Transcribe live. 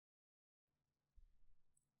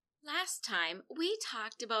Last time, we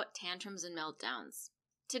talked about tantrums and meltdowns.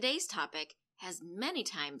 Today's topic has many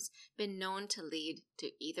times been known to lead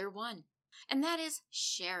to either one, and that is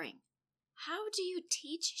sharing. How do you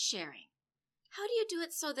teach sharing? How do you do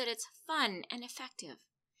it so that it's fun and effective?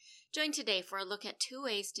 Join today for a look at 2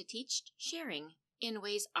 ways to teach sharing in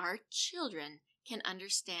ways our children can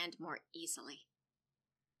understand more easily.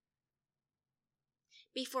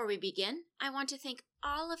 Before we begin, I want to thank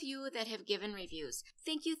all of you that have given reviews.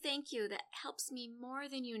 Thank you. That helps me more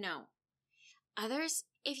than you know. Others,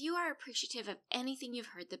 if you are appreciative of anything you've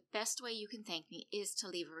heard, the best way you can thank me is to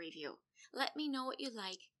leave a review. Let me know what you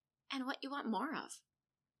like and what you want more of.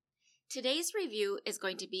 Today's review is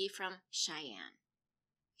going to be from Cheyenne.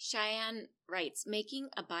 Cheyenne writes, making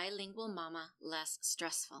a bilingual mama less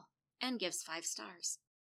stressful, and gives 5 stars.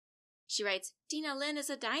 She writes, Dina Lynn is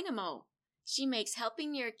a dynamo. She makes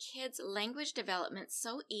helping your kids' language development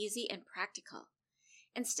so easy and practical.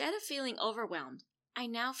 Instead of feeling overwhelmed, I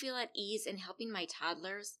now feel at ease in helping my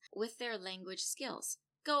toddlers with their language skills.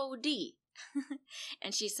 Go D!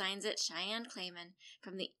 And she signs it Cheyenne Clayman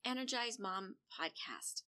from the Energized Mom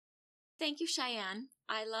podcast. Thank you, Cheyenne.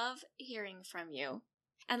 I love hearing from you.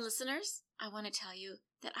 And listeners, I want to tell you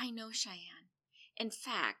that I know Cheyenne. In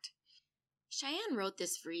fact, Cheyenne wrote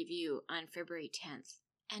this review on February 10th.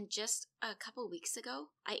 And just a couple weeks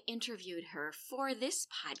ago, I interviewed her for this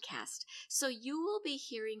podcast, so you will be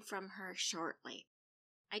hearing from her shortly.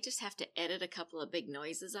 I just have to edit a couple of big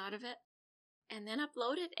noises out of it, and then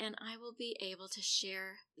upload it, and I will be able to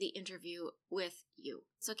share the interview with you.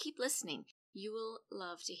 So keep listening. You will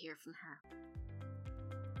love to hear from her.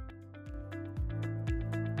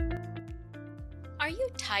 Are you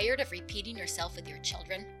tired of repeating yourself with your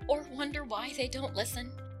children, or wonder why they don't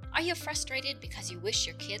listen? Are you frustrated because you wish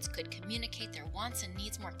your kids could communicate their wants and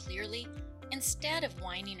needs more clearly instead of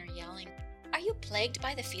whining or yelling? Are you plagued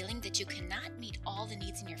by the feeling that you cannot meet all the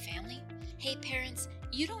needs in your family? Hey parents,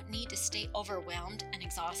 you don't need to stay overwhelmed and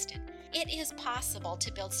exhausted. It is possible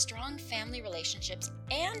to build strong family relationships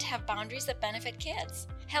and have boundaries that benefit kids.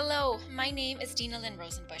 Hello, my name is Dina Lynn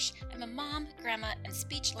Rosenbush. I'm a mom, grandma, and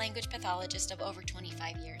speech-language pathologist of over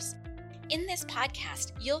 25 years. In this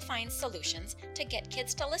podcast, you'll find solutions to get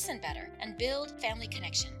kids to listen better and build family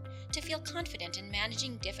connection, to feel confident in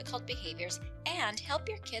managing difficult behaviors, and help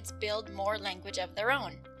your kids build more language of their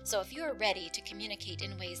own. So if you are ready to communicate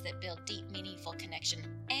in ways that build deep, meaningful connection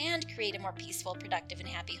and create a more peaceful, productive, and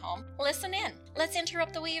happy home, listen in. Let's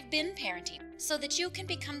interrupt the way you've been parenting so that you can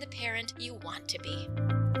become the parent you want to be.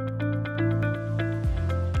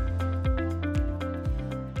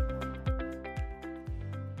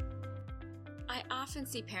 I often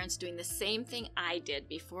see parents doing the same thing I did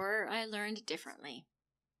before I learned differently.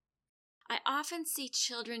 I often see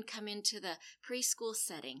children come into the preschool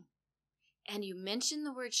setting, and you mention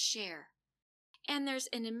the word share, and there's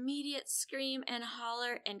an immediate scream and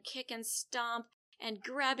holler and kick and stomp and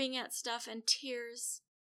grabbing at stuff and tears.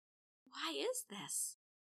 Why is this?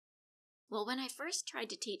 Well, when I first tried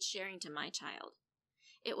to teach sharing to my child,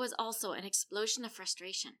 it was also an explosion of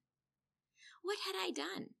frustration. What had I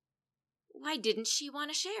done? Why didn't she want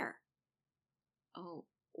to share? Oh,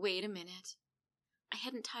 wait a minute. I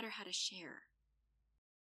hadn't taught her how to share.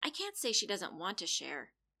 I can't say she doesn't want to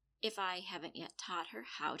share if I haven't yet taught her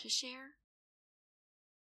how to share.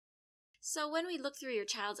 So when we look through your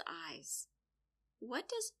child's eyes, what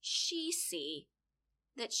does she see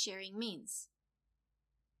that sharing means?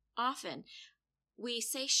 Often, we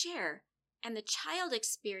say share, and the child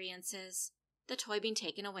experiences the toy being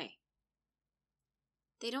taken away.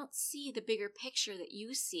 They don't see the bigger picture that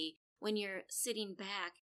you see when you're sitting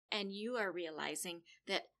back and you are realizing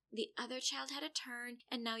that the other child had a turn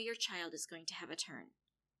and now your child is going to have a turn.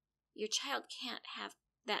 Your child can't have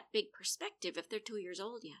that big perspective if they're 2 years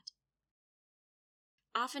old yet.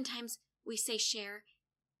 Oftentimes we say share,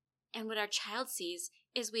 and what our child sees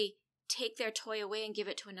is we take their toy away and give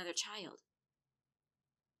it to another child.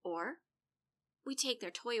 Or we take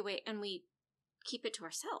their toy away and we keep it to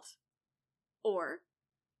ourselves. Or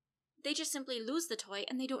they just simply lose the toy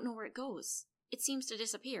and they don't know where it goes. It seems to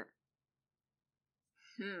disappear.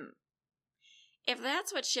 If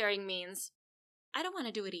that's what sharing means, I don't want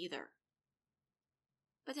to do it either.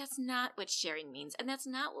 But that's not what sharing means, and that's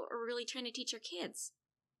not what we're really trying to teach our kids.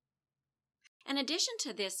 In addition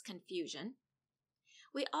to this confusion,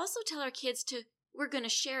 we also tell our kids we're going to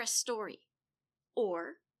share a story,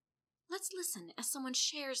 or let's listen as someone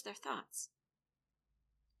shares their thoughts.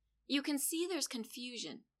 You can see there's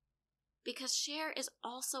confusion because share is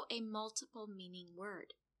also a multiple meaning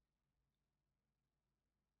word.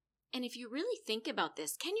 And if you really think about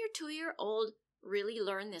this, can your 2-year-old really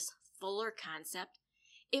learn this fuller concept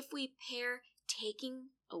If we pair taking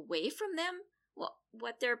away from them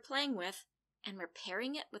what they're playing with, and we're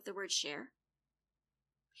pairing it with the word share,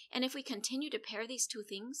 and if we continue to pair these two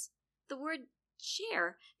things, the word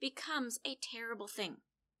share becomes a terrible thing.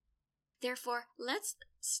 Therefore, let's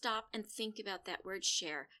stop and think about that word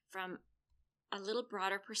share from a little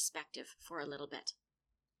broader perspective for a little bit.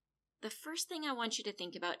 The first thing I want you to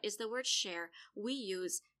think about is the word share we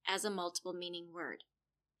use as a multiple meaning word.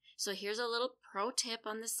 So here's a little pro tip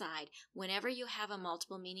on the side. Whenever you have a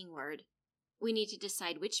multiple meaning word, we need to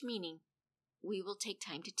decide which meaning we will take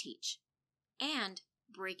time to teach and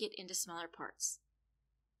break it into smaller parts.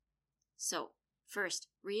 So, first,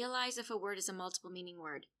 realize if a word is a multiple meaning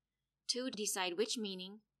word. 2, decide which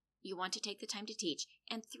meaning you want to take the time to teach.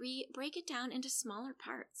 And 3, break it down into smaller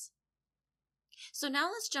parts. So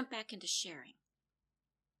now let's jump back into sharing.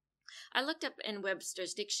 I looked up in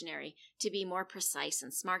Webster's dictionary to be more precise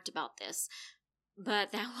and smart about this,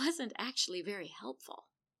 but that wasn't actually very helpful.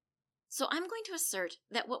 So I'm going to assert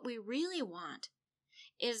that what we really want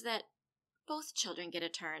is that both children get a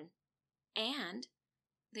turn, and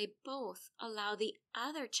they both allow the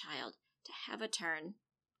other child to have a turn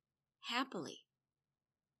happily.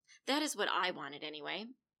 That is what I wanted anyway,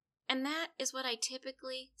 and that is what I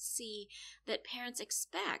typically see that parents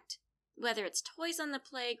expect, whether it's toys on the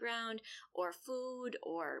playground or food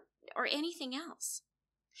or anything else.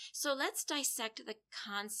 So let's dissect the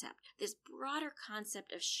concept, this broader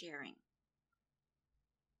concept of sharing.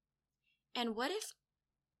 And what if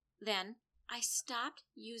then I stopped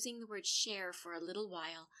using the word share for a little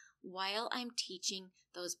while I'm teaching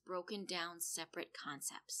those broken down separate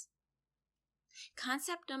concepts?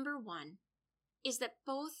 Concept number 1 is that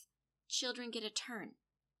both children get a turn.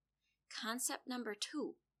 Concept number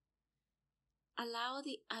 2, allow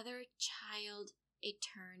the other child a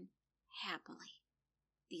turn happily.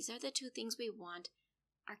 These are the 2 things we want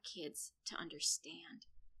our kids to understand.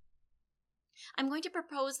 I'm going to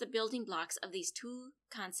propose the building blocks of these 2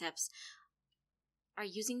 concepts are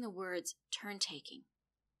using the words turn-taking.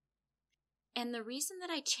 And the reason that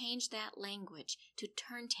I changed that language to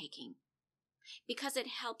turn-taking, because it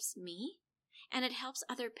helps me and it helps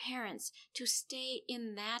other parents to stay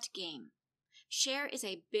in that game. Share is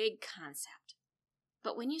a big concept,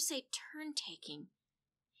 but when you say turn-taking,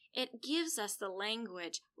 it gives us the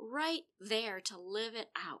language right there to live it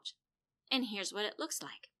out. And here's what it looks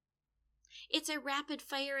like. It's a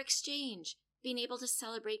rapid-fire exchange, being able to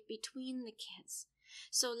celebrate between the kids.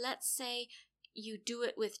 So let's say you do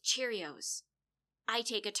it with Cheerios. I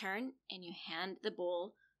take a turn, and you hand the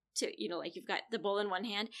bowl to, like you've got the bowl in one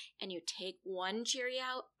hand, and you take one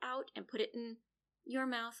Cheerio out and put it in your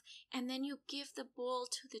mouth, and then you give the bowl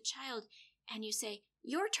to the child, and you say,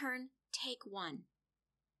 your turn, take one.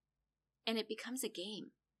 And it becomes a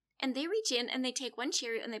game. And they reach in and they take one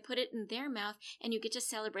Cheerio and they put it in their mouth, and you get to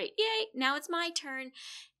celebrate. Yay, now it's my turn.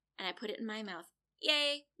 And I put it in my mouth.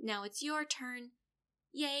 Yay, now it's your turn.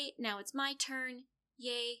 Yay, now it's my turn.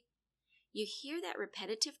 Yay. You hear that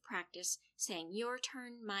repetitive practice saying your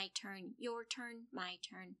turn, my turn, your turn, my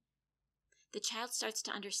turn. The child starts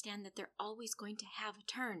to understand that they're always going to have a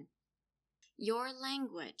turn. Your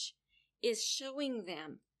language is showing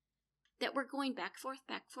them that we're going back, forth,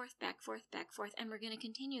 back, forth, back, forth, back, forth, and we're going to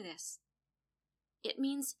continue this. It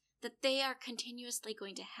means that they are continuously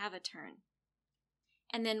going to have a turn.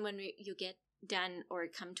 And then when you get done or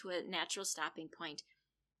come to a natural stopping point,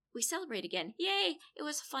 we celebrate again. Yay! It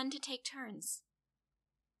was fun to take turns.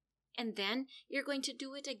 And then you're going to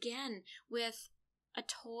do it again with a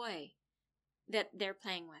toy that they're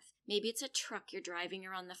playing with. Maybe it's a truck you're driving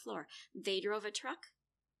around the floor. They drove a truck,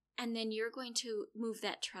 and then you're going to move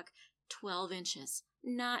that truck 12 inches,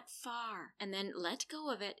 not far, and then let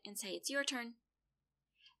go of it and say, it's your turn.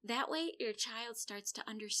 That way, your child starts to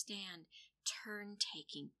understand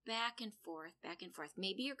turn-taking, back and forth, back and forth.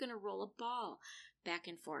 Maybe you're going to roll a ball back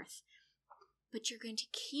and forth, but you're going to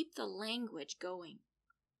keep the language going.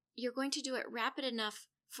 You're going to do it rapid enough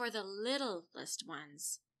for the littlest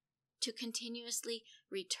ones to continuously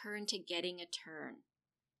return to getting a turn.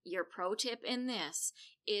 Your pro tip in this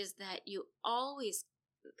is that you always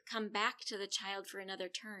come back to the child for another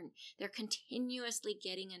turn. They're continuously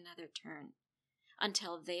getting another turn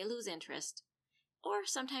until they lose interest. Or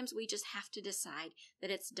sometimes we just have to decide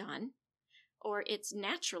that it's done, or it's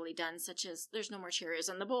naturally done, such as there's no more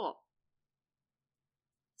Cheerios in the bowl.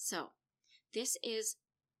 So, this is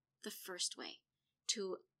the first way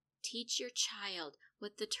to teach your child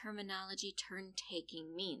what the terminology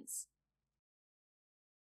turn-taking means.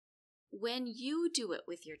 When you do it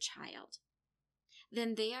with your child,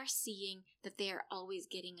 then they are seeing that they are always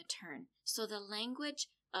getting a turn. So the language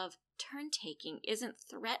of turn-taking isn't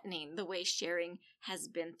threatening the way sharing has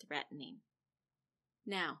been threatening.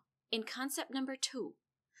 Now, in concept number 2,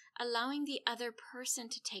 allowing the other person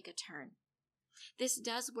to take a turn. This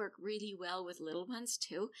does work really well with little ones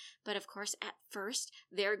too, but of course at first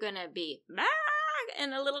they're going to be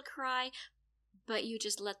and a little cry, but you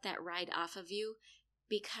just let that ride off of you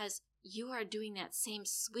because you are doing that same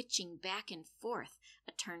switching back and forth.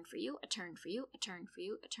 A turn for you, a turn for you, a turn for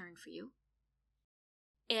you, a turn for you.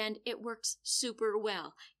 And it works super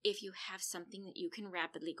well if you have something that you can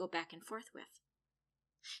rapidly go back and forth with.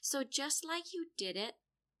 So just like you did it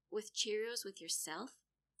with Cheerios with yourself,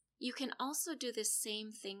 you can also do the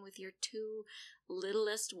same thing with your 2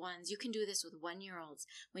 littlest ones. You can do this with 1-year-olds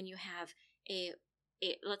when you have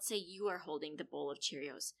let's say you are holding the bowl of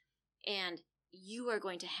Cheerios and you are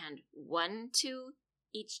going to hand 1 to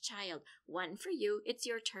each child. 1 for you, it's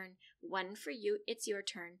your turn. 1 for you, it's your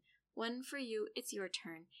turn. 1 for you, it's your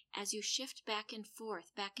turn. As you shift back and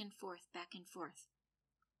forth, back and forth, back and forth.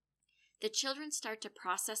 The children start to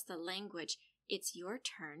process the language, it's your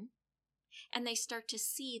turn, and they start to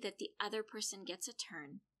see that the other person gets a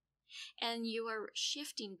turn. And you are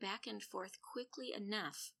shifting back and forth quickly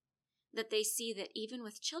enough that they see that even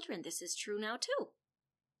with children, this is true now too.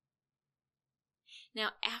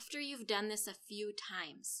 Now, after you've done this a few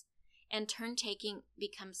times and turn-taking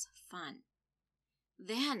becomes fun,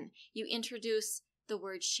 then you introduce the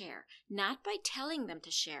word share, not by telling them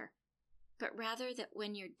to share, but rather that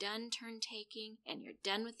when you're done turn-taking and you're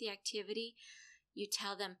done with the activity, you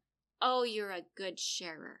tell them, "Oh, you're a good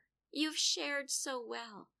sharer. You've shared so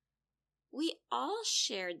well. We all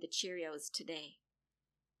shared the Cheerios today."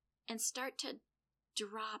 And start to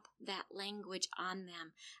drop that language on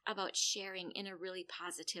them about sharing in a really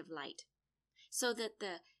positive light, so that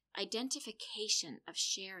the identification of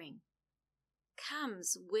sharing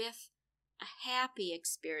comes with a happy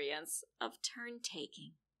experience of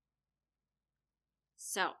turn-taking.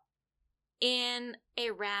 So, in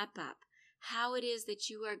a wrap-up, how it is that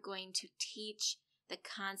you are going to teach the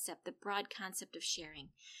concept, the broad concept of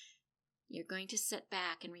sharing. You're going to sit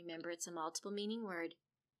back and remember it's a multiple meaning word,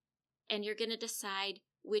 and you're going to decide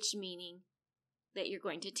which meaning that you're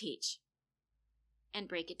going to teach and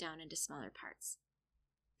break it down into smaller parts.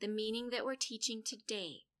 The meaning that we're teaching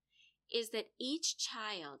today is that each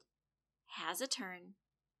child has a turn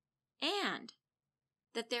and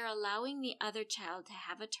that they're allowing the other child to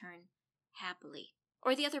have a turn happily,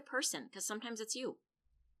 or the other person, because sometimes it's you.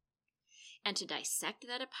 And to dissect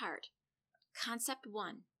that apart, concept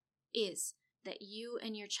 1 is that you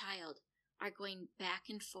and your child are going back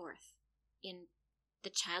and forth. In the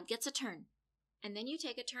child gets a turn, and then you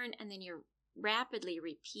take a turn, and then you're rapidly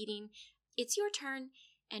repeating, it's your turn,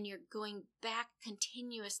 and you're going back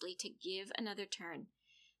continuously to give another turn.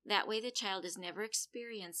 That way the child is never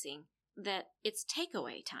experiencing that it's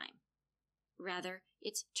takeaway time. Rather,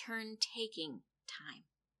 it's turn-taking time.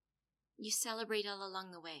 You celebrate all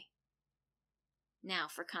along the way. Now,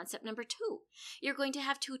 for concept number 2, you're going to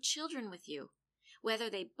have 2 children with you.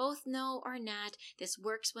 Whether they both know or not, this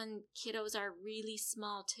works when kiddos are really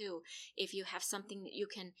small too. If you have something that you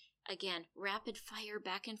can, again, rapid fire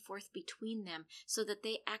back and forth between them so that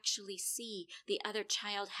they actually see the other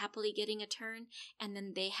child happily getting a turn and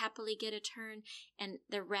then they happily get a turn, and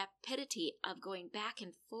the rapidity of going back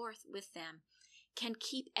and forth with them can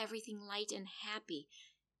keep everything light and happy,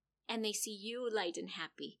 and they see you light and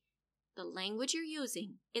happy. The language you're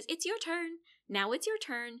using is, it's your turn, now it's your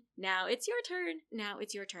turn, now it's your turn, now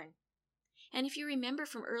it's your turn. And if you remember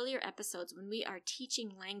from earlier episodes, when we are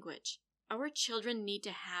teaching language, our children need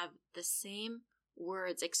to have the same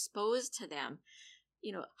words exposed to them,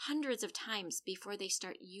 hundreds of times before they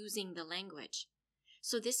start using the language.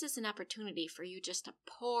 So this is an opportunity for you just to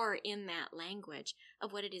pour in that language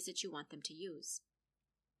of what it is that you want them to use.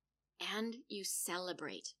 And you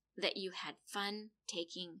celebrate that you had fun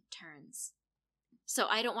taking turns. So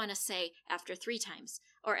I don't want to say after 3 times,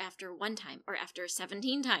 or after 1 time, or after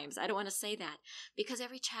 17 times. I don't want to say that, because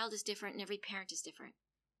every child is different and every parent is different.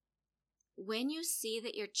 When you see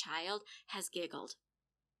that your child has giggled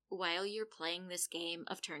while you're playing this game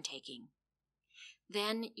of turn-taking,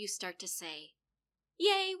 then you start to say,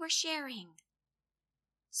 "Yay, we're sharing."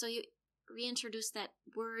 So you reintroduce that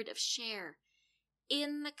word of share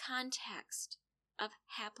in the context of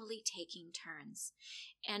happily taking turns.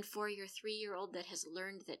 And for your 3-year-old that has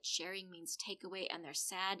learned that sharing means takeaway and they're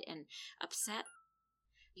sad and upset,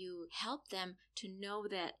 you help them to know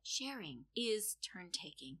that sharing is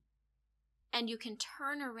turn-taking. And you can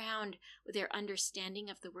turn around their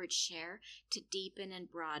understanding of the word share to deepen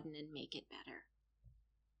and broaden and make it better.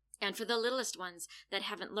 And for the littlest ones that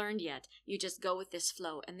haven't learned yet, you just go with this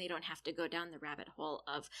flow and they don't have to go down the rabbit hole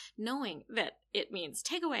of knowing that it means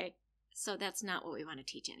take away. So that's not what we want to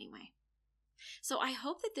teach anyway. So I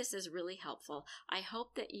hope that this is really helpful. I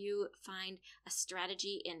hope that you find a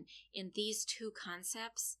strategy in these two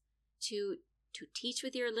concepts to teach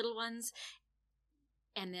with your little ones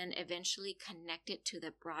and then eventually connect it to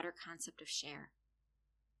the broader concept of share.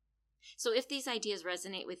 So if these ideas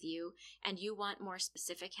resonate with you and you want more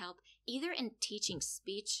specific help, either in teaching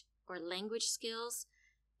speech or language skills,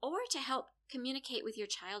 or to help communicate with your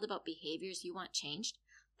child about behaviors you want changed,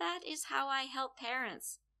 that is how I help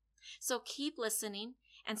parents. So keep listening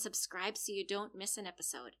and subscribe so you don't miss an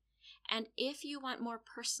episode. And if you want more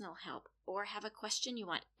personal help or have a question you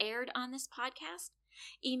want aired on this podcast,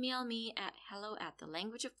 email me at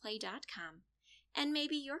hello@thelanguageofplay.com and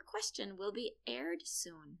maybe your question will be aired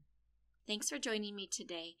soon. Thanks for joining me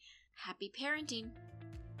today. Happy parenting.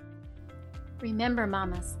 Remember,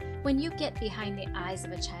 mamas, when you get behind the eyes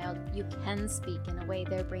of a child, you can speak in a way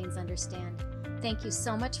their brains understand. Thank you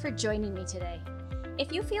so much for joining me today.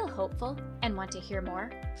 If you feel hopeful and want to hear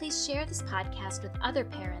more, please share this podcast with other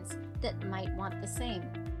parents that might want the same.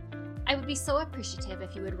 I would be so appreciative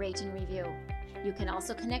if you would rate and review. You can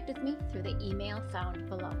also connect with me through the email found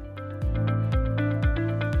below.